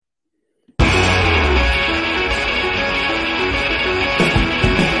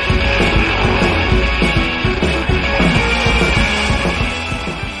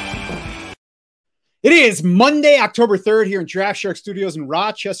It is Monday, October 3rd here in Draft Shark Studios in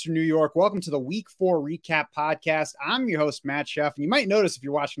Rochester, New York. Welcome to the Week 4 Recap Podcast. I'm your host, Matt Sheff, and you might notice if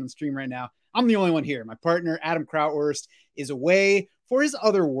you're watching on the stream right now, I'm the only one here. My partner, Adam Krautwurst, is away for his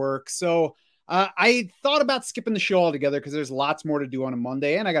other work. So I thought about skipping the show altogether because there's lots more to do on a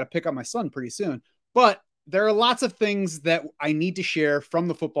Monday, and I got to pick up my son pretty soon. But there are lots of things that I need to share from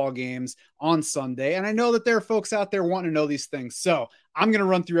the football games on Sunday. And I know that there are folks out there wanting to know these things. So I'm going to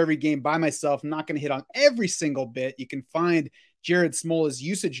run through every game by myself. I'm not going to hit on every single bit. You can find Jared Smola's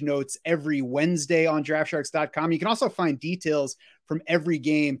usage notes every Wednesday on draftsharks.com. You can also find details from every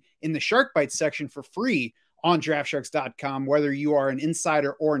game in the Shark Bite section for free on draftsharks.com, whether you are an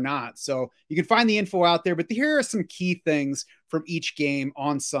insider or not. So you can find the info out there, but here are some key things from each game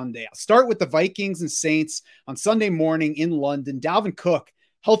on Sunday. I'll start with the Vikings and Saints on Sunday morning in London. Dalvin Cook,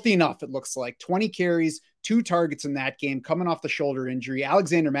 healthy enough, it looks like. 20 carries, 2 targets in that game, coming off the shoulder injury.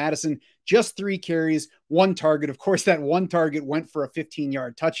 Alexander Mattison, just 3 carries, 1 target. Of course, that 1 target went for a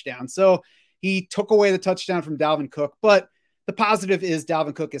 15-yard touchdown. So he took away the touchdown from Dalvin Cook, but the positive is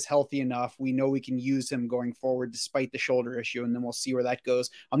Dalvin Cook is healthy enough. We know we can use him going forward despite the shoulder issue, and then we'll see where that goes.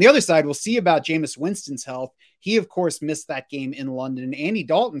 On the other side, we'll see about Jameis Winston's health. He, of course, missed that game in London. Andy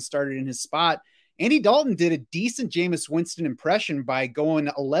Dalton started in his spot. Andy Dalton did a decent Jameis Winston impression by going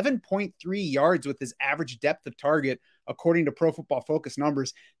 11.3 yards with his average depth of target, according to Pro Football Focus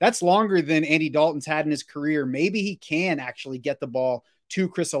numbers. That's longer than Andy Dalton's had in his career. Maybe he can actually get the ball to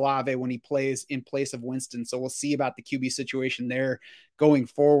Chris Olave when he plays in place of Winston. So we'll see about the QB situation there going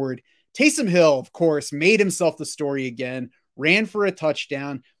forward. Taysom Hill, of course, made himself the story again, ran for a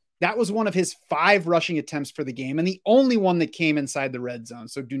touchdown. That was one of his 5 rushing attempts for the game and the only one that came inside the red zone.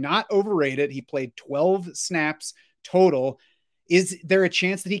 So do not overrate it. He played 12 snaps total. Is there a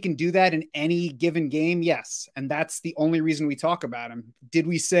chance that he can do that in any given game? Yes. And that's the only reason we talk about him. Did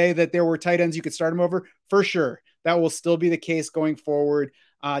we say that there were tight ends you could start him over? For sure. That will still be the case going forward.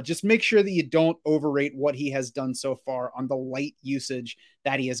 Just make sure that you don't overrate what he has done so far on the light usage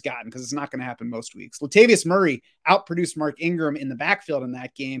that he has gotten, because it's not going to happen most weeks. Latavius Murray outproduced Mark Ingram in the backfield in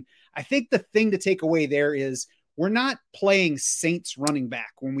that game. I think the thing to take away there is we're not playing Saints running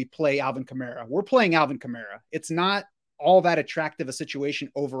back when we play Alvin Kamara. We're playing Alvin Kamara. It's not all that attractive a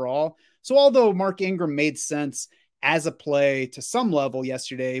situation overall. So although Mark Ingram made sense as a play to some level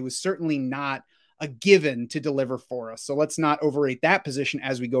yesterday, it was certainly not a given to deliver for us. So let's not overrate that position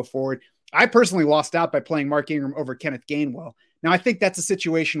as we go forward. I personally lost out by playing Mark Ingram over Kenneth Gainwell. Now, I think that's a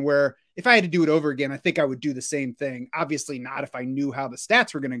situation where if I had to do it over again, I think I would do the same thing. Obviously not if I knew how the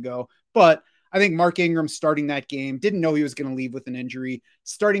stats were going to go, but I think Mark Ingram starting that game, didn't know he was going to leave with an injury.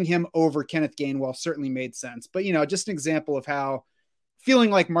 Starting him over Kenneth Gainwell certainly made sense. But, just an example of how feeling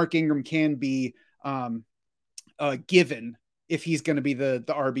like Mark Ingram can be given if he's going to be the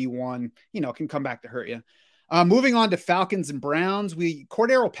RB1, can come back to hurt you. Moving on to Falcons and Browns,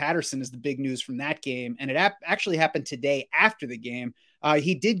 Cordero Patterson is the big news from that game, and it actually happened today after the game.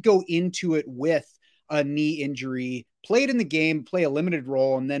 He did go into it with a knee injury, played in the game, play a limited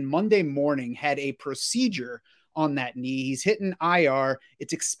role, and then Monday morning had a procedure on that knee. He's hitting IR.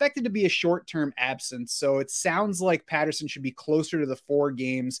 It's expected to be a short-term absence, so it sounds like Patterson should be closer to the 4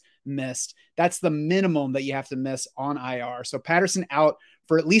 games missed. That's the minimum that you have to miss on IR. So Patterson out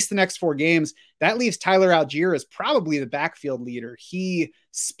for at least the next 4 games. That leaves Tyler Algier as probably the backfield leader. He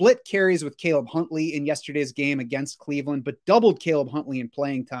split carries with Caleb Huntley in yesterday's game against Cleveland, but doubled Caleb Huntley in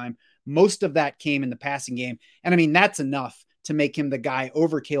playing time. Most of that came in the passing game. And I mean, that's enough to make him the guy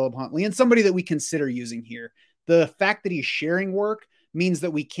over Caleb Huntley and somebody that we consider using here. The fact that he's sharing work means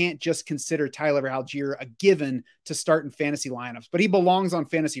that we can't just consider Tyler Algier a given to start in fantasy lineups, but he belongs on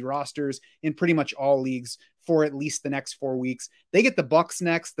fantasy rosters in pretty much all leagues for at least the next 4 weeks. They get the Bucs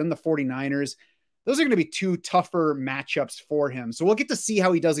next, then the 49ers. Those are going to be 2 tougher matchups for him. So we'll get to see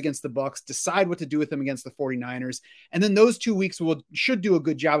how he does against the Bucs, decide what to do with him against the 49ers. And then those 2 weeks should do a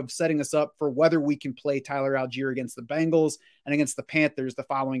good job of setting us up for whether we can play Tyler Algier against the Bengals and against the Panthers the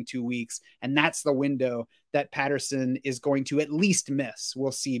following 2 weeks. And that's the window that Patterson is going to at least miss.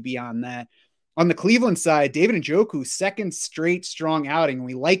 We'll see beyond that. On the Cleveland side, David Njoku, 2nd straight strong outing. And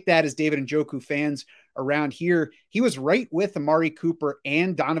we like that as David Njoku fans around here. He was right with Amari Cooper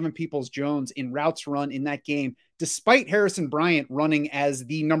and Donovan Peoples-Jones in routes run in that game, despite Harrison Bryant running as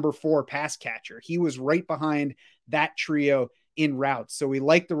the number 4 pass catcher. He was right behind that trio in routes. So we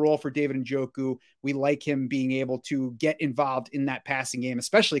like the role for David Njoku. We like him being able to get involved in that passing game,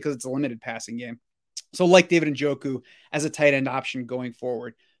 especially because it's a limited passing game. So like David Njoku as a tight end option going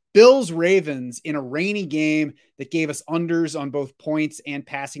forward. Bills Ravens in a rainy game that gave us unders on both points and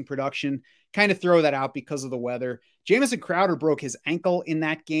passing production. Kind of throw that out because of the weather. Jamison Crowder broke his ankle in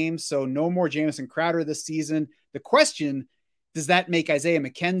that game, so no more Jamison Crowder this season. The question, does that make Isaiah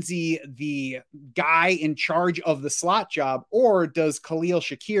McKenzie the guy in charge of the slot job, or does Khalil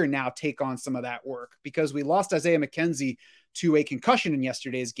Shakir now take on some of that work? Because we lost Isaiah McKenzie to a concussion in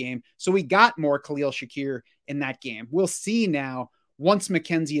yesterday's game, so we got more Khalil Shakir in that game. We'll see now once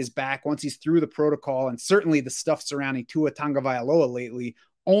McKenzie is back, once he's through the protocol, and certainly the stuff surrounding Tua Tagovailoa lately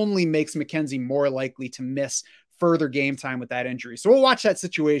only makes McKenzie more likely to miss further game time with that injury. So we'll watch that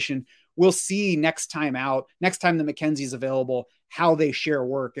situation. We'll see next time that McKenzie is available, how they share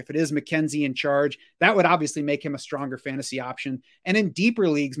work. If it is McKenzie in charge, that would obviously make him a stronger fantasy option. And in deeper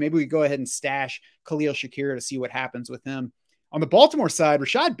leagues, maybe we go ahead and stash Khalil Shakir to see what happens with him. On the Baltimore side,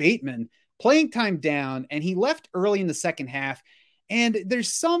 Rashad Bateman, playing time down, and he left early in the second half. And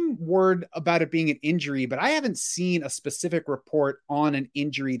there's some word about it being an injury, but I haven't seen a specific report on an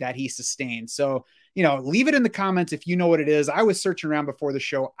injury that he sustained. So, leave it in the comments if you know what it is. I was searching around before the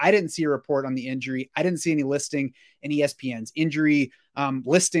show. I didn't see a report on the injury. I didn't see any listing in ESPN's injury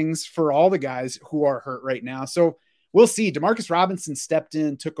listings for all the guys who are hurt right now. So we'll see. Demarcus Robinson stepped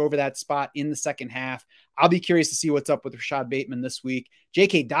in, took over that spot in the second half. I'll be curious to see what's up with Rashad Bateman this week.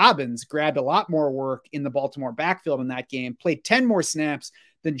 J.K. Dobbins grabbed a lot more work in the Baltimore backfield in that game, played 10 more snaps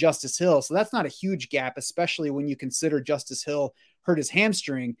than Justice Hill. So that's not a huge gap, especially when you consider Justice Hill hurt his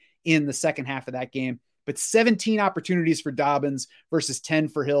hamstring in the second half of that game. But 17 opportunities for Dobbins versus 10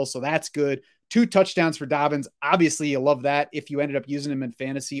 for Hill. So that's good. 2 touchdowns for Dobbins. Obviously, you love that if you ended up using him in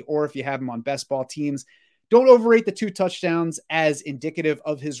fantasy or if you have him on best ball teams. Don't overrate the 2 touchdowns as indicative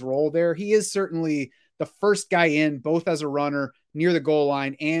of his role there. He is certainly the first guy in, both as a runner near the goal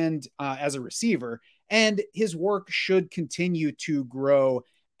line and as a receiver. And his work should continue to grow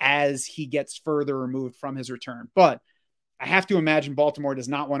as he gets further removed from his return. But I have to imagine Baltimore does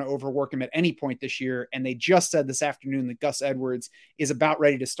not want to overwork him at any point this year. And they just said this afternoon that Gus Edwards is about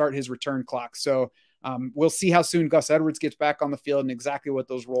ready to start his return clock. So we'll see how soon Gus Edwards gets back on the field and exactly what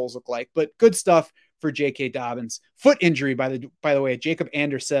those roles look like. But good stuff for J.K. Dobbins. Foot injury, by the way, Jacob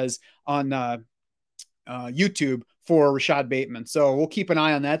Anders says on YouTube for Rashad Bateman. So we'll keep an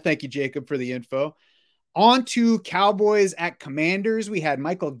eye on that. Thank you, Jacob, for the info. On to Cowboys at Commanders. We had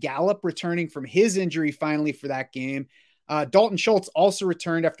Michael Gallup returning from his injury finally for that game. Dalton Schultz also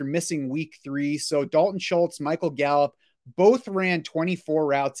returned after missing week 3. So Dalton Schultz, Michael Gallup, both ran 24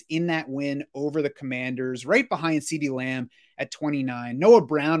 routes in that win over the Commanders, right behind CeeDee Lamb at 29. Noah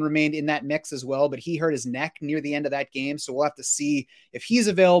Brown remained in that mix as well, but he hurt his neck near the end of that game. So we'll have to see if he's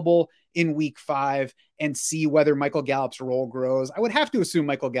available in week 5 and see whether Michael Gallup's role grows. I would have to assume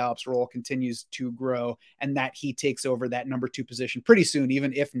Michael Gallup's role continues to grow and that he takes over that number 2 position pretty soon,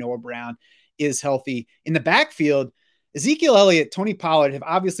 even if Noah Brown is healthy. In the backfield, Ezekiel Elliott, Tony Pollard have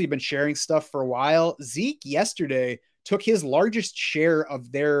obviously been sharing stuff for a while. Zeke yesterday took his largest share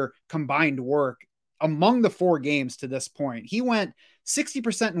of their combined work among the 4 games to this point. He went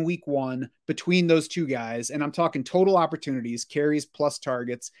 60% in week 1 between those 2 guys. And I'm talking total opportunities, carries plus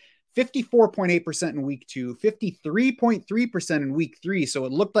targets, 54.8% in week 2, 53.3% in week 3. So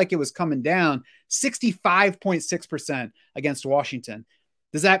it looked like it was coming down, 65.6% against Washington.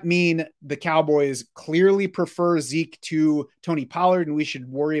 Does that mean the Cowboys clearly prefer Zeke to Tony Pollard and we should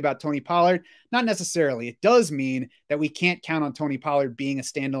worry about Tony Pollard? Not necessarily. It does mean that we can't count on Tony Pollard being a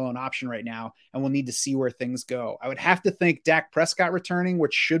standalone option right now, and we'll need to see where things go. I would have to think Dak Prescott returning,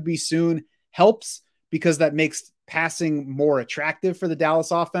 which should be soon, helps because that makes passing more attractive for the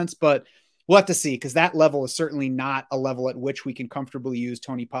Dallas offense, but we'll have to see because that level is certainly not a level at which we can comfortably use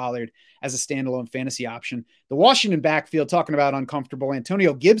Tony Pollard as a standalone fantasy option. The Washington backfield, talking about uncomfortable,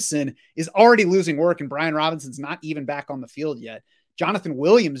 Antonio Gibson is already losing work and Brian Robinson's not even back on the field yet. Jonathan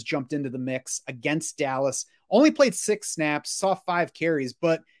Williams jumped into the mix against Dallas, only played 6 snaps, saw 5 carries,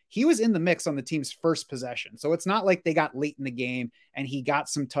 but he was in the mix on the team's first possession. So it's not like they got late in the game and he got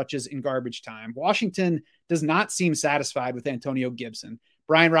some touches in garbage time. Washington does not seem satisfied with Antonio Gibson.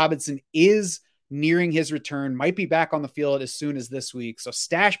 Brian Robinson is nearing his return, might be back on the field as soon as this week. So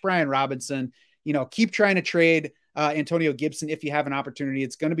stash Brian Robinson, keep trying to trade Antonio Gibson if you have an opportunity.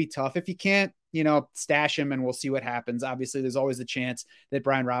 It's going to be tough. If you can't, stash him and we'll see what happens. Obviously, there's always the chance that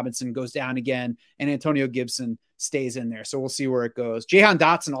Brian Robinson goes down again and Antonio Gibson stays in there. So we'll see where it goes. Jahan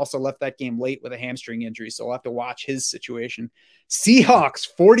Dotson also left that game late with a hamstring injury, so we'll have to watch his situation. Seahawks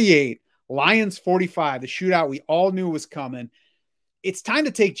 48, Lions 45, the shootout we all knew was coming. It's time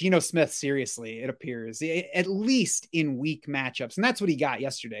to take Geno Smith seriously, it appears, at least in weak matchups. And that's what he got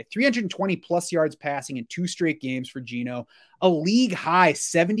yesterday. 320 plus yards passing in 2 straight games for Geno, a league high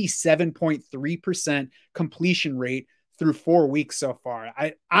 77.3% completion rate through 4 weeks so far.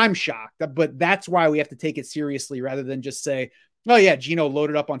 I'm shocked, but that's why we have to take it seriously rather than just say, oh yeah, Geno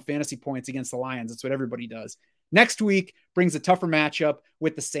loaded up on fantasy points against the Lions. That's what everybody does. Next week brings a tougher matchup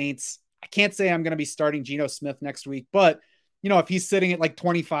with the Saints. I can't say I'm going to be starting Geno Smith next week, but if he's sitting at like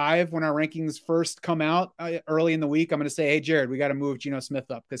 25 when our rankings first come out early in the week, I'm going to say, hey, Jared, we got to move Geno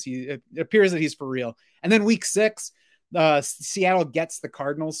Smith up because it appears that he's for real. And then week 6, Seattle gets the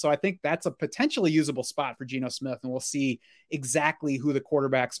Cardinals. So I think that's a potentially usable spot for Geno Smith. And we'll see exactly who the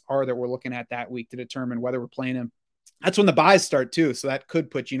quarterbacks are that we're looking at that week to determine whether we're playing him. That's when the buys start too. So that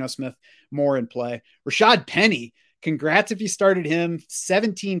could put Geno Smith more in play. Rashad Penny, congrats if you started him.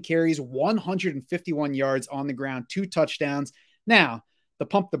 17 carries, 151 yards on the ground, 2 touchdowns. Now, the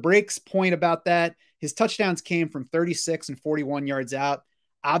pump the brakes point about that, his touchdowns came from 36 and 41 yards out.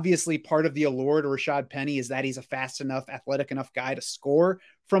 Obviously, part of the allure to Rashad Penny is that he's a fast enough, athletic enough guy to score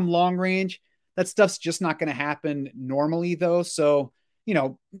from long range. That stuff's just not going to happen normally, though. So,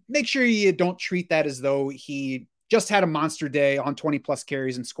 make sure you don't treat that as though he just had a monster day on 20 plus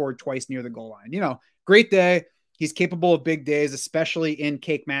carries and scored twice near the goal line. Great day. He's capable of big days, especially in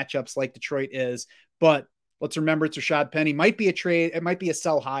cake matchups like Detroit is. But let's remember it's Rashad Penny. Might be a trade. It might be a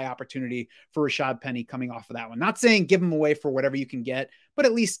sell high opportunity for Rashad Penny coming off of that one. Not saying give him away for whatever you can get, but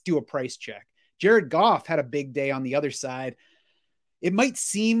at least do a price check. Jared Goff had a big day on the other side. It might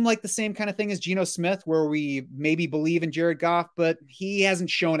seem like the same kind of thing as Geno Smith, where we maybe believe in Jared Goff, but he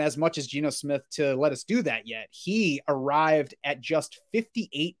hasn't shown as much as Geno Smith to let us do that yet. He arrived at just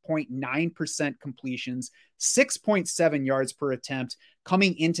 58.9% completions, 6.7 yards per attempt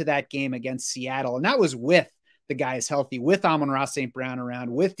coming into that game against Seattle. And that was with the guys healthy, with Amon-Ra St. Brown around,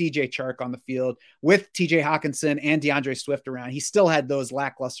 with DJ Chark on the field, with TJ Hawkinson and DeAndre Swift around. He still had those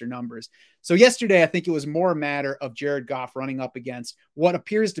lackluster numbers. So yesterday, I think it was more a matter of Jared Goff running up against what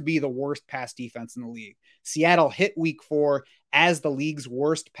appears to be the worst pass defense in the league. Seattle hit week 4 as the league's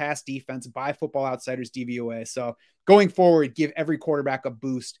worst pass defense by Football Outsiders DVOA. So going forward, give every quarterback a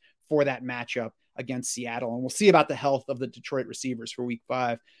boost for that matchup against Seattle. And we'll see about the health of the Detroit receivers for week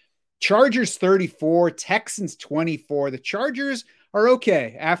 5. Chargers 34, Texans 24. The Chargers are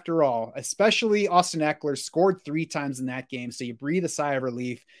okay after all, especially Austin Eckler scored 3 times in that game. So you breathe a sigh of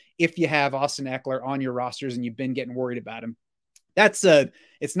relief if you have Austin Eckler on your rosters and you've been getting worried about him. That said,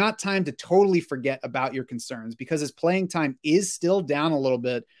 it's not time to totally forget about your concerns because his playing time is still down a little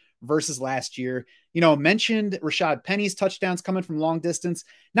bit versus last year. Mentioned Rashad Penny's touchdowns coming from long distance,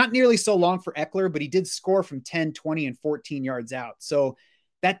 not nearly so long for Eckler, but he did score from 10, 20, and 14 yards out. So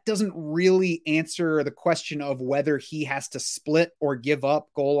that doesn't really answer the question of whether he has to split or give up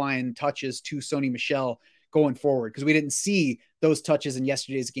goal line touches to Sony Michel going forward, because we didn't see those touches in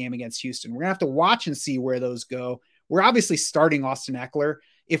yesterday's game against Houston. We're going to have to watch and see where those go. We're obviously starting Austin Eckler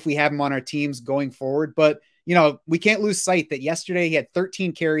if we have him on our teams going forward, but we can't lose sight that yesterday he had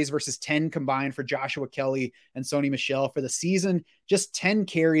 13 carries versus 10 combined for Joshua Kelly and Sony Michel for the season, just 10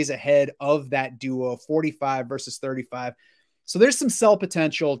 carries ahead of that duo, 45 versus 35. So there's some sell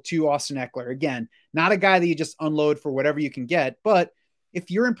potential to Austin Eckler. Again, not a guy that you just unload for whatever you can get, but if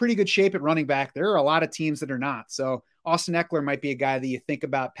you're in pretty good shape at running back, there are a lot of teams that are not. So Austin Eckler might be a guy that you think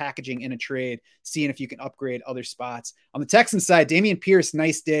about packaging in a trade, seeing if you can upgrade other spots. On the Texans side, Dameon Pierce,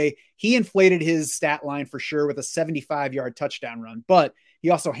 nice day. He inflated his stat line for sure with a 75-yard touchdown run, but he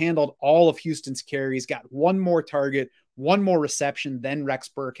also handled all of Houston's carries, got 1 more target, 1 more reception than Rex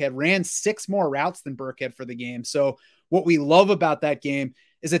Burkhead, ran 6 more routes than Burkhead for the game. So what we love about that game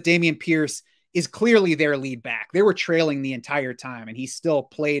is that Dameon Pierce is clearly their lead back. They were trailing the entire time, and he still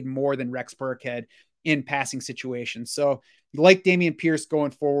played more than Rex Burkhead in passing situations. So like Dameon Pierce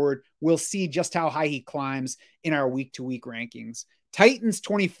going forward, we'll see just how high he climbs in our week-to-week rankings. Titans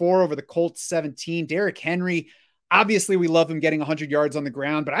 24 over the Colts 17. Derrick Henry, obviously we love him getting 100 yards on the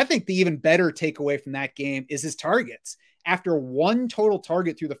ground, but I think the even better takeaway from that game is his targets. After 1 total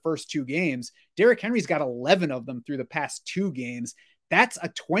target through the first 2 games, Derrick Henry's got 11 of them through the past 2 games. That's a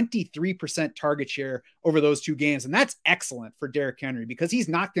 23% target share over those 2 games. And that's excellent for Derrick Henry because he's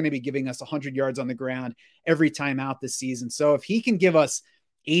not going to be giving us 100 yards on the ground every time out this season. So if he can give us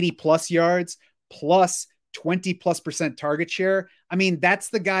 80 plus yards plus 20+% target share, I mean, that's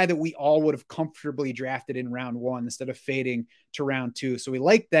the guy that we all would have comfortably drafted in round 1 instead of fading to round 2. So we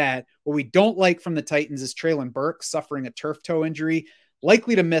like that. What we don't like from the Titans is Treylon Burks suffering a turf toe injury,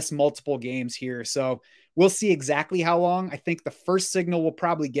 likely to miss multiple games here. So we'll see exactly how long. I think the first signal we'll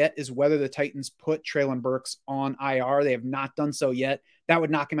probably get is whether the Titans put Treylon Burks on IR. They have not done so yet. That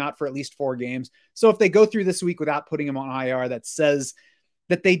would knock him out for at least 4 games. So if they go through this week without putting him on IR, that says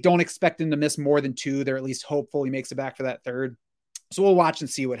that they don't expect him to miss more than 2. They're at least hopeful he makes it back for that 3rd. So we'll watch and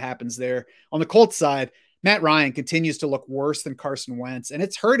see what happens there. On the Colts side, Matt Ryan continues to look worse than Carson Wentz, and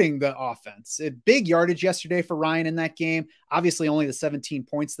it's hurting the offense. A big yardage yesterday for Ryan in that game. Obviously, only the 17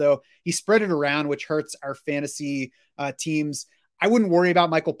 points, though. He spread it around, which hurts our fantasy teams. I wouldn't worry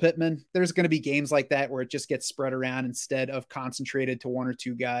about Michael Pittman. There's going to be games like that where it just gets spread around instead of concentrated to one or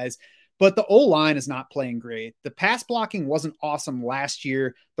two guys. But the O-line is not playing great. The pass blocking wasn't awesome last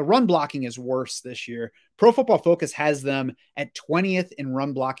year. The run blocking is worse this year. Pro Football Focus has them at 20th in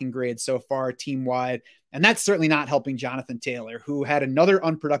run blocking grades so far, team-wide. And that's certainly not helping Jonathan Taylor, who had another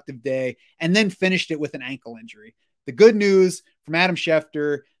unproductive day and then finished it with an ankle injury. The good news from Adam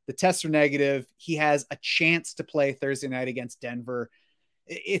Schefter, the tests are negative. He has a chance to play Thursday night against Denver.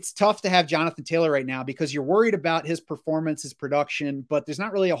 It's tough to have Jonathan Taylor right now because you're worried about his performance, his production, but there's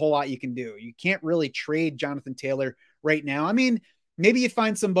not really a whole lot you can do. You can't really trade Jonathan Taylor right now. I mean, maybe you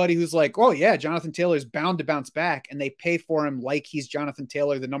find somebody who's like, oh yeah, Jonathan Taylor is bound to bounce back, and they pay for him like he's Jonathan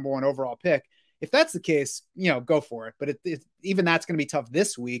Taylor, the number one overall pick. If that's the case, go for it. But even that's going to be tough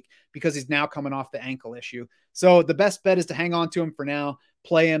this week because he's now coming off the ankle issue. So the best bet is to hang on to him for now,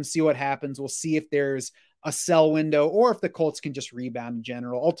 play him, see what happens. We'll see if there's a sell window or if the Colts can just rebound in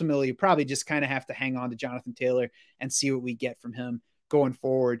general. Ultimately, you probably just kind of have to hang on to Jonathan Taylor and see what we get from him going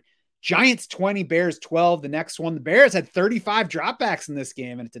forward. Giants 20, Bears 12. The next one, the Bears had 35 dropbacks in this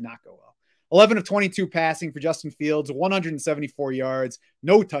game, and it did not go well. 11 of 22 passing for Justin Fields, 174 yards,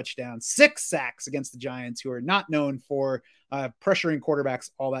 no touchdowns, 6 sacks against the Giants, who are not known for pressuring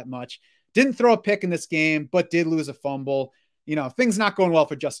quarterbacks all that much. Didn't throw a pick in this game, but did lose a fumble. Things not going well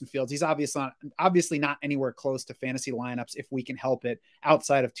for Justin Fields. He's obviously not anywhere close to fantasy lineups if we can help it,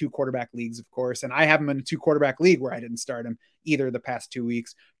 outside of 2 quarterback leagues, of course. And I have him in a 2 quarterback league where I didn't start him either the past 2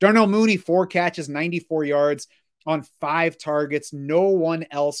 weeks. Darnell Mooney, 4 catches, 94 yards on 5 targets. No one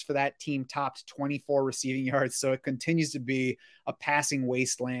else for that team topped 24 receiving yards. So it continues to be a passing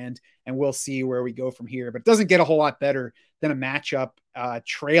wasteland, and we'll see where we go from here. But it doesn't get a whole lot better than a matchup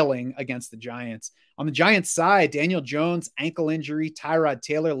trailing against the Giants. On the Giants side, Daniel Jones, ankle injury. Tyrod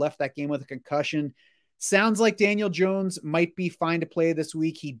Taylor left that game with a concussion. Sounds like Daniel Jones might be fine to play this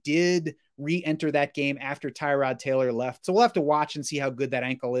week. He did re-enter that game after Tyrod Taylor left. So we'll have to watch and see how good that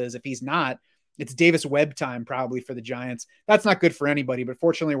ankle is. If he's not, it's Davis Webb time probably for the Giants. That's not good for anybody, but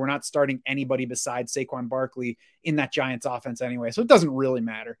fortunately we're not starting anybody besides Saquon Barkley in that Giants offense anyway, so it doesn't really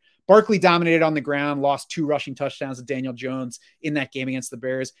matter. Barkley dominated on the ground, lost 2 rushing touchdowns to Daniel Jones in that game against the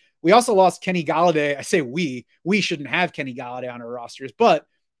Bears. We also lost Kenny Golladay. I say we shouldn't have Kenny Golladay on our rosters, but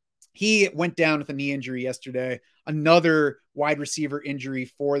he went down with a knee injury yesterday. Another wide receiver injury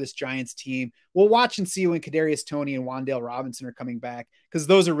for this Giants team. We'll watch and see when Kadarius Toney and Wan'Dale Robinson are coming back, because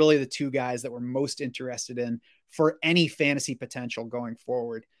those are really the 2 guys that we're most interested in for any fantasy potential going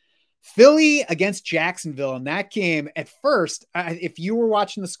forward. Philly against Jacksonville in that game. At first, if you were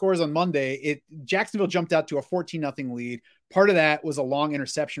watching the scores on Monday, Jacksonville jumped out to a 14-0 lead. Part of that was a long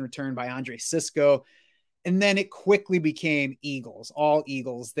interception return by Andre Sisco. And then it quickly became Eagles, all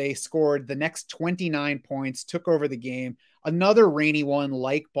Eagles. They scored the next 29 points, took over the game. Another rainy one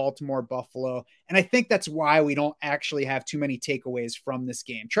like Baltimore, Buffalo. And I think that's why we don't actually have too many takeaways from this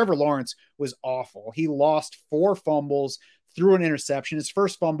game. Trevor Lawrence was awful. He lost 4 fumbles, threw an interception. His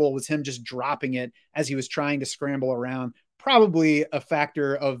first fumble was him just dropping it as he was trying to scramble around. Probably a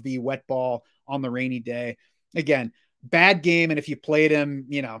factor of the wet ball on the rainy day. Again, bad game. And if you played him,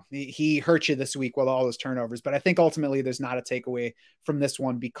 he hurt you this week with all those turnovers. But I think ultimately there's not a takeaway from this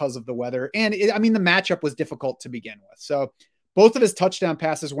one because of the weather. And the matchup was difficult to begin with. So both of his touchdown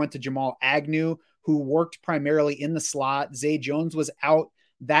passes went to Jamal Agnew, who worked primarily in the slot. Zay Jones was out.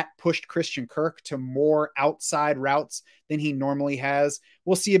 That pushed Christian Kirk to more outside routes than he normally has.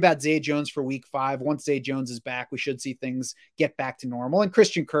 We'll see about Zay Jones for week 5. Once Zay Jones is back, we should see things get back to normal. And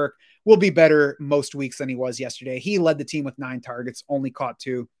Christian Kirk will be better most weeks than he was yesterday. He led the team with 9 targets, only caught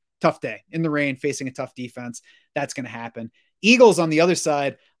 2. Tough day in the rain, facing a tough defense. That's going to happen. Eagles on the other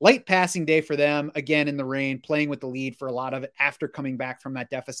side, light passing day for them, again in the rain, playing with the lead for a lot of it after coming back from that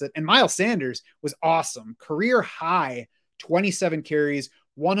deficit. And Miles Sanders was awesome. Career high, 27 carries,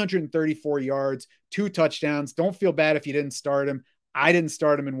 134 yards, 2 touchdowns. Don't feel bad if you didn't start him. I didn't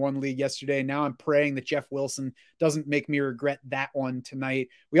start him in one league yesterday. Now I'm praying that Jeff Wilson doesn't make me regret that one tonight.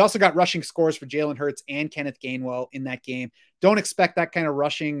 We also got rushing scores for Jalen Hurts and Kenneth Gainwell in that game. Don't expect that kind of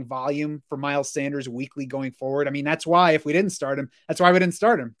rushing volume for Miles Sanders weekly going forward. That's why if we didn't start him, that's why we didn't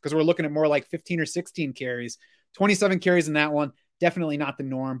start him, because we're looking at more like 15 or 16 carries. 27 carries in that one. Definitely not the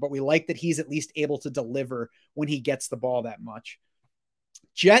norm, but we like that he's at least able to deliver when he gets the ball that much.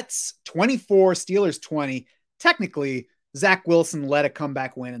 Jets 24, Steelers 20. Technically, Zach Wilson led a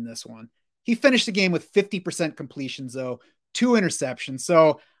comeback win in this one. He finished the game with 50% completions, though, 2 interceptions.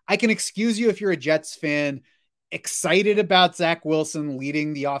 So I can excuse you if you're a Jets fan, excited about Zach Wilson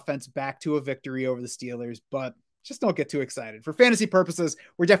leading the offense back to a victory over the Steelers, but just don't get too excited. For fantasy purposes,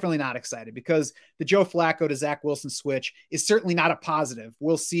 we're definitely not excited because the Joe Flacco to Zach Wilson switch is certainly not a positive.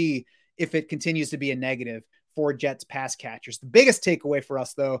 We'll see if it continues to be a negative for Jets pass catchers. The biggest takeaway for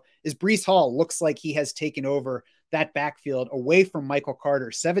us, though, is Breece Hall looks like he has taken over that backfield away from Michael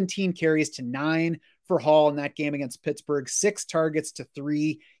Carter. 17 carries to 9 for Hall in that game against Pittsburgh, 6 targets to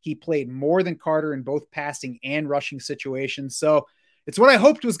 3. He played more than Carter in both passing and rushing situations. So it's what I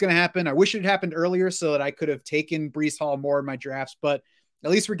hoped was going to happen. I wish it had happened earlier so that I could have taken Breece Hall more in my drafts, but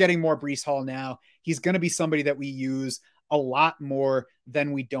at least we're getting more Breece Hall now. He's going to be somebody that we use a lot more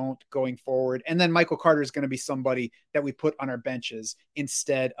than we don't going forward. And then Michael Carter is going to be somebody that we put on our benches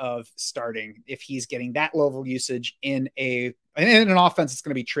instead of starting if he's getting that level of usage in an offense that's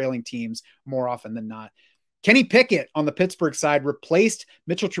going to be trailing teams more often than not. Kenny Pickett on the Pittsburgh side replaced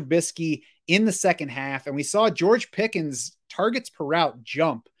Mitchell Trubisky in the second half, and we saw George Pickens' targets per route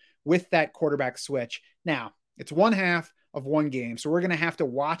jump with that quarterback switch. Now, it's one half of one game, so we're going to have to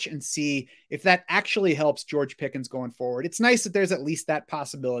watch and see if that actually helps George Pickens going forward. It's nice that there's at least that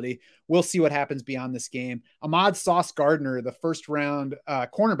possibility. We'll see what happens beyond this game. Ahmad Sauce Gardner, the first round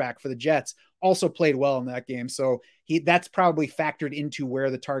cornerback for the Jets, also played well in that game. So that's probably factored into where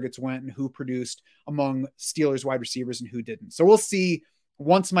the targets went and who produced among Steelers wide receivers and who didn't. So we'll see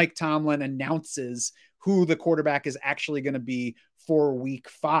once Mike Tomlin announces who the quarterback is actually going to be for week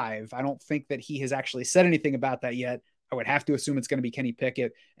 5. I don't think that he has actually said anything about that yet. I would have to assume it's going to be Kenny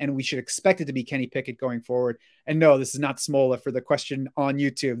Pickett, and we should expect it to be Kenny Pickett going forward. And no, this is not Smola for the question on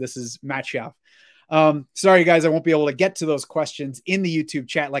YouTube. This is Matt Schaff. Sorry, guys, I won't be able to get to those questions in the YouTube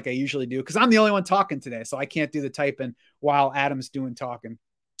chat like I usually do because I'm the only one talking today, so I can't do the typing while Adam's doing talking.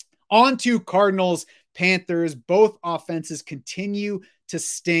 On to Cardinals, Panthers. Both offenses continue to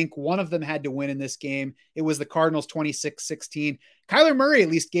stink. One of them had to win in this game. It was the Cardinals 26-16. Kyler Murray at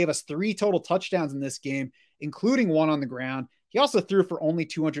least gave us 3 total touchdowns in this game, including 1 on the ground. He also threw for only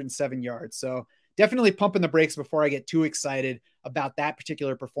 207 yards. So definitely pumping the brakes before I get too excited about that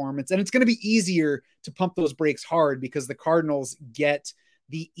particular performance. And it's going to be easier to pump those brakes hard because the Cardinals get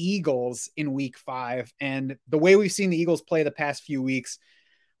the Eagles in week 5. And the way we've seen the Eagles play the past few weeks,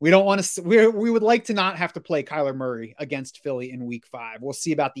 we don't want to, we would like to not have to play Kyler Murray against Philly in week 5. We'll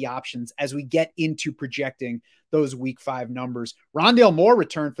see about the options as we get into projecting those week 5 numbers. Rondale Moore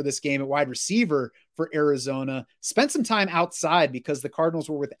returned for this game at wide receiver for Arizona, spent some time outside because the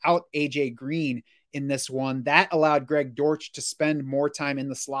Cardinals were without AJ Green in this one. That allowed Greg Dortch to spend more time in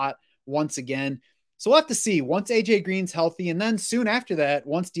the slot once again. So we'll have to see once AJ Green's healthy. And then soon after that,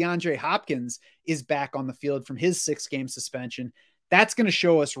 once DeAndre Hopkins is back on the field from his 6-game suspension, that's going to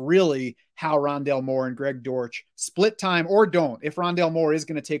show us really how Rondale Moore and Greg Dortch split time or don't. If Rondale Moore is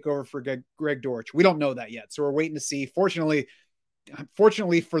going to take over for Greg Dortch, we don't know that yet. So we're waiting to see. Fortunately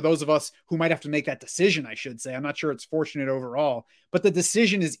for those of us who might have to make that decision, I should say, I'm not sure it's fortunate overall, but the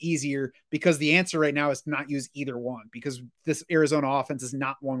decision is easier because the answer right now is to not use either one because this Arizona offense is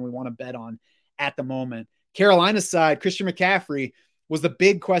not one we want to bet on at the moment. Carolina's side, Christian McCaffrey was the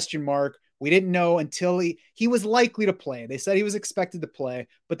big question mark. We didn't know until he was likely to play. They said he was expected to play,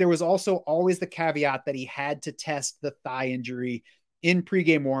 but there was also always the caveat that he had to test the thigh injury in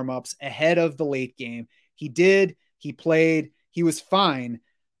pregame warmups ahead of the late game. He did. He played. He was fine.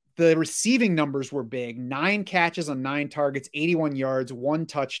 The receiving numbers were big. 9 catches on 9 targets, 81 yards, 1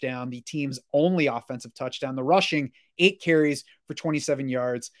 touchdown, the team's only offensive touchdown. The rushing, 8 carries for 27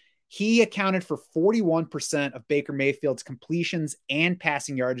 yards. He accounted for 41% of Baker Mayfield's completions and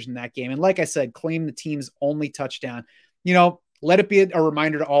passing yardage in that game. And like I said, claimed the team's only touchdown. You know, let it be a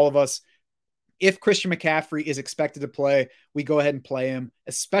reminder to all of us. If Christian McCaffrey is expected to play, we go ahead and play him,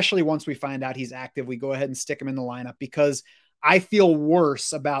 especially once we find out he's active. We go ahead and stick him in the lineup because I feel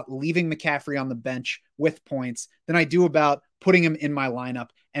worse about leaving McCaffrey on the bench with points than I do about putting him in my lineup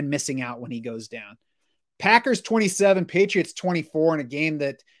and missing out when he goes down. Packers 27, Patriots 24 in a game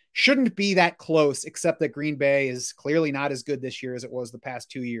that shouldn't be that close, except that Green Bay is clearly not as good this year as it was the past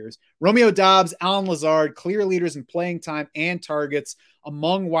 2 years. Romeo Doubs, Allen Lazard, clear leaders in playing time and targets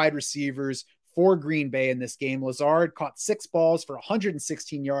among wide receivers for Green Bay in this game. Lazard caught 6 balls for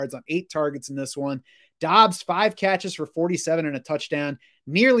 116 yards on 8 targets in this one. Doubs, 5 catches for 47 and a touchdown,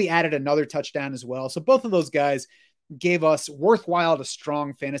 nearly added another touchdown as well. So both of those guys gave us worthwhile to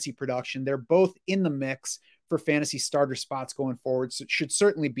strong fantasy production. They're both in the mix for fantasy starter spots going forward. So it should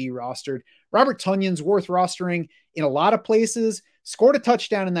certainly be rostered. Robert Tunyon's worth rostering in a lot of places, scored a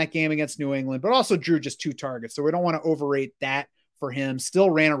touchdown in that game against New England, but also drew just 2 targets. So we don't want to overrate that for him, still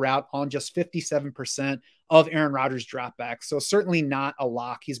ran a route on just 57% of Aaron Rodgers' dropbacks. So certainly not a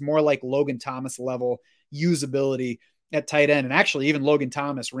lock. He's more like Logan Thomas level usability at tight end. And actually, even Logan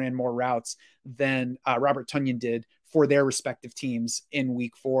Thomas ran more routes than Robert Tonyan did for their respective teams in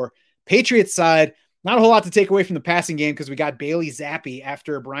week 4. Patriots side, not a whole lot to take away from the passing game because we got Bailey Zappi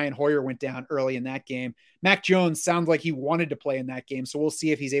after Brian Hoyer went down early in that game. Mac Jones sounds like he wanted to play in that game, so we'll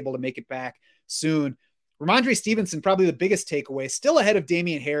see if he's able to make it back soon. Ramondre Stevenson, probably the biggest takeaway, still ahead of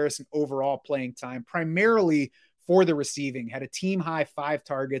Damian Harris in overall playing time, primarily for the receiving. Had a team-high 5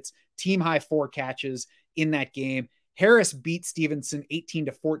 targets, team-high 4 catches in that game. Harris beat Stevenson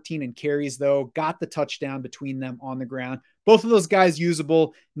 18-14 in carries, though, got the touchdown between them on the ground. Both of those guys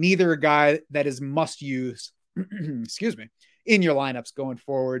usable, neither a guy that is must use, excuse me, in your lineups going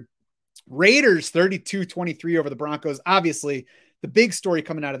forward. Raiders 32-23 over the Broncos. Obviously, the big story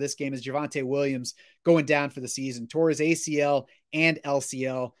coming out of this game is Javonte Williams going down for the season, tore his ACL and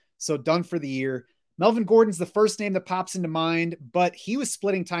LCL, so done for the year. Melvin Gordon's the first name that pops into mind, but he was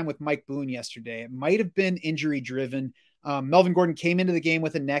splitting time with Mike Boone yesterday. It might have been injury driven. Melvin Gordon came into the game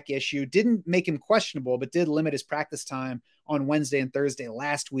with a neck issue, didn't make him questionable, but did limit his practice time on Wednesday and Thursday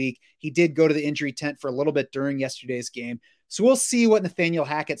last week. He did go to the injury tent for a little bit during yesterday's game. So we'll see what Nathaniel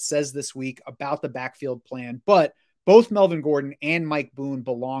Hackett says this week about the backfield plan, but both Melvin Gordon and Mike Boone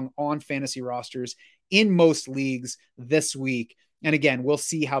belong on fantasy rosters in most leagues this week. And again, we'll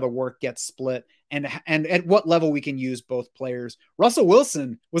see how the work gets split and at what level we can use both players. Russell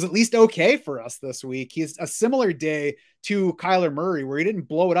Wilson was at least okay for us this week. He's a similar day to Kyler Murray, where he didn't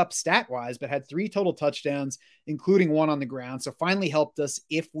blow it up stat-wise, but had 3 total touchdowns, including 1 on the ground. So finally helped us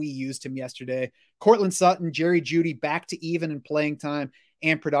if we used him yesterday. Cortland Sutton, Jerry Jeudy back to even in playing time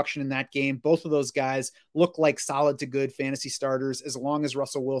and production in that game. Both of those guys look like solid to good fantasy starters as long as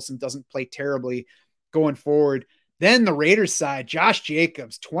Russell Wilson doesn't play terribly going forward. Then the Raiders side, Josh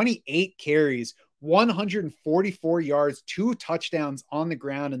Jacobs, 28 carries, 144 yards, 2 touchdowns on the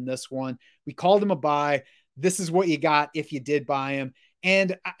ground in this one. We called him a buy. This is what you got if you did buy him.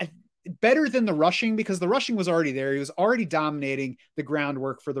 And better than the rushing, because the rushing was already there. He was already dominating the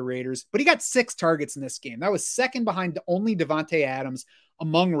groundwork for the Raiders, but he got 6 targets in this game. That was second behind only Devontae Adams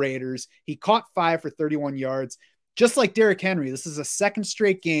among Raiders. He caught 5 for 31 yards. Just like Derrick Henry, this is a second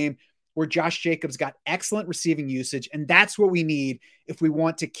straight game where Josh Jacobs got excellent receiving usage, and that's what we need if we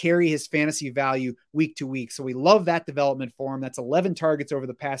want to carry his fantasy value week to week. So we love that development for him. That's 11 targets over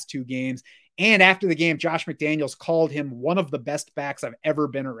the past 2 games. And after the game, Josh McDaniels called him one of the best backs I've ever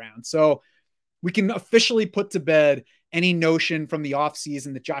been around. So we can officially put to bed any notion from the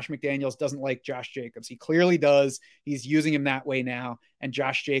offseason that Josh McDaniels doesn't like Josh Jacobs. He clearly does. He's using him that way now, and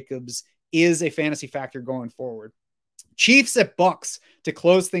Josh Jacobs is a fantasy factor going forward. Chiefs at Bucks to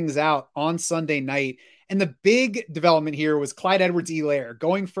close things out on Sunday night. And the big development here was Clyde Edwards-Helaire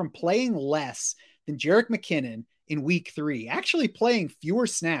going from playing less than Jerick McKinnon in week 3, actually playing fewer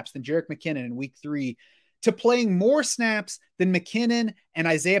snaps than Jerick McKinnon in week 3, to playing more snaps than McKinnon and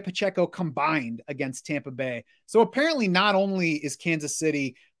Isaiah Pacheco combined against Tampa Bay. So apparently not only is Kansas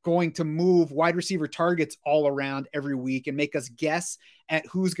City going to move wide receiver targets all around every week and make us guess at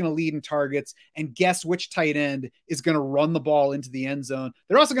who's going to lead in targets and guess which tight end is going to run the ball into the end zone,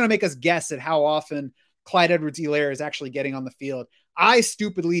 they're also going to make us guess at how often Clyde Edwards-Helaire is actually getting on the field. I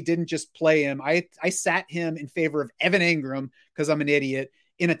stupidly didn't just play him. I sat him in favor of Evan Engram because I'm an idiot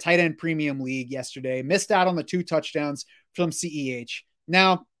in a tight end premium league yesterday, missed out on the 2 touchdowns from CEH.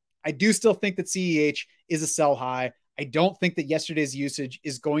 Now, I do still think that CEH is a sell high. I don't think that yesterday's usage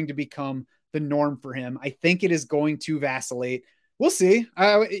is going to become the norm for him. I think it is going to vacillate. We'll see.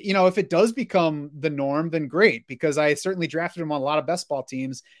 If it does become the norm, then great, because I certainly drafted him on a lot of best ball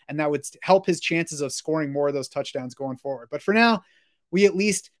teams, and that would help his chances of scoring more of those touchdowns going forward. But for now, we at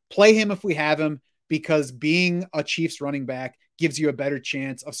least play him if we have him, because being a Chiefs running back gives you a better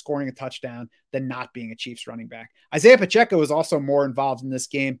chance of scoring a touchdown than not being a Chiefs running back. Isaiah Pacheco is also more involved in this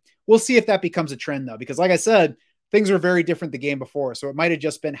game. We'll see if that becomes a trend, though, because like I said, things were very different the game before. So it might have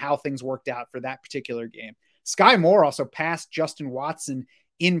just been how things worked out for that particular game. Sky Moore also passed Justin Watson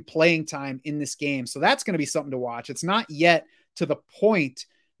in playing time in this game. So that's going to be something to watch. It's not yet to the point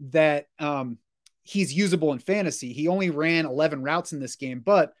that he's usable in fantasy. He only ran 11 routes in this game,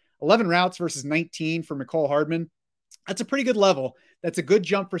 but 11 routes versus 19 for Mecole Hardman. That's a pretty good level. That's a good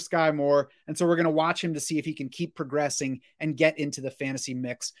jump for Sky Moore. And so we're going to watch him to see if he can keep progressing and get into the fantasy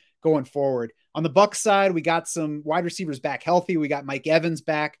mix going forward. On the Bucs side, we got some wide receivers back healthy. We got Mike Evans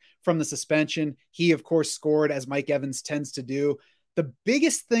back from the suspension. He, of course, scored, as Mike Evans tends to do. The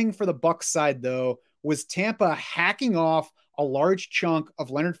biggest thing for the Bucs side, though, was Tampa hacking off a large chunk of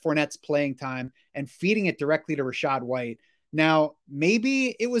Leonard Fournette's playing time and feeding it directly to Rachaad White. Now,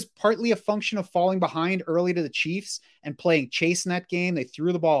 maybe it was partly a function of falling behind early to the Chiefs and playing chase in that game. They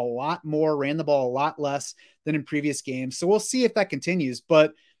threw the ball a lot more, ran the ball a lot less than in previous games. So we'll see if that continues,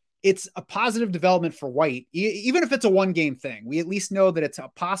 but it's a positive development for White. Even if it's a one-game thing, we at least know that it's a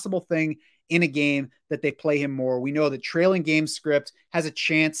possible thing in a game that they play him more. We know that trailing game script has a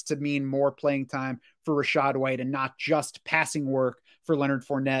chance to mean more playing time for Rachaad White and not just passing work for Leonard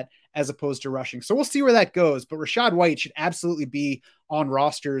Fournette as opposed to rushing. So we'll see where that goes. But Rachaad White should absolutely be on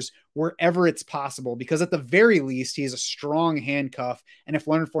rosters wherever it's possible, because at the very least, he's a strong handcuff. And if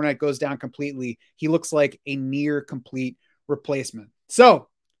Leonard Fournette goes down completely, he looks like a near complete replacement. So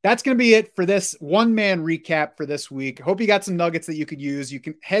that's going to be it for this one-man recap for this week. I hope you got some nuggets that you could use. You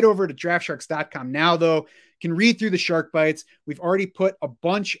can head over to draftsharks.com now, though. You can read through the Shark Bites. We've already put a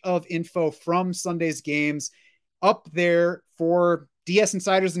bunch of info from Sunday's games up there for DS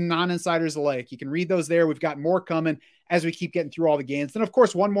insiders and non-insiders alike. You can read those there. We've got more coming as we keep getting through all the games. Then, of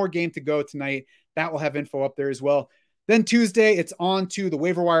course, one more game to go tonight. That will have info up there as well. Then Tuesday, it's on to the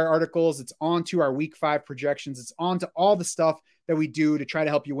waiver wire articles. It's on to our week 5 projections. It's on to all the stuff that we do to try to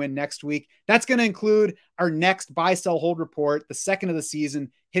help you win next week. That's going to include our next buy, sell, hold report, the second of the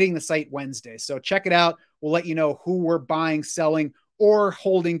season, hitting the site Wednesday. So check it out. We'll let you know who we're buying, selling, or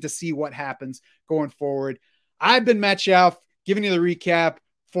holding to see what happens going forward. I've been Matt Schauf, giving you the recap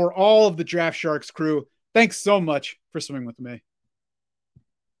for all of the Draft Sharks crew. Thanks so much for swimming with me.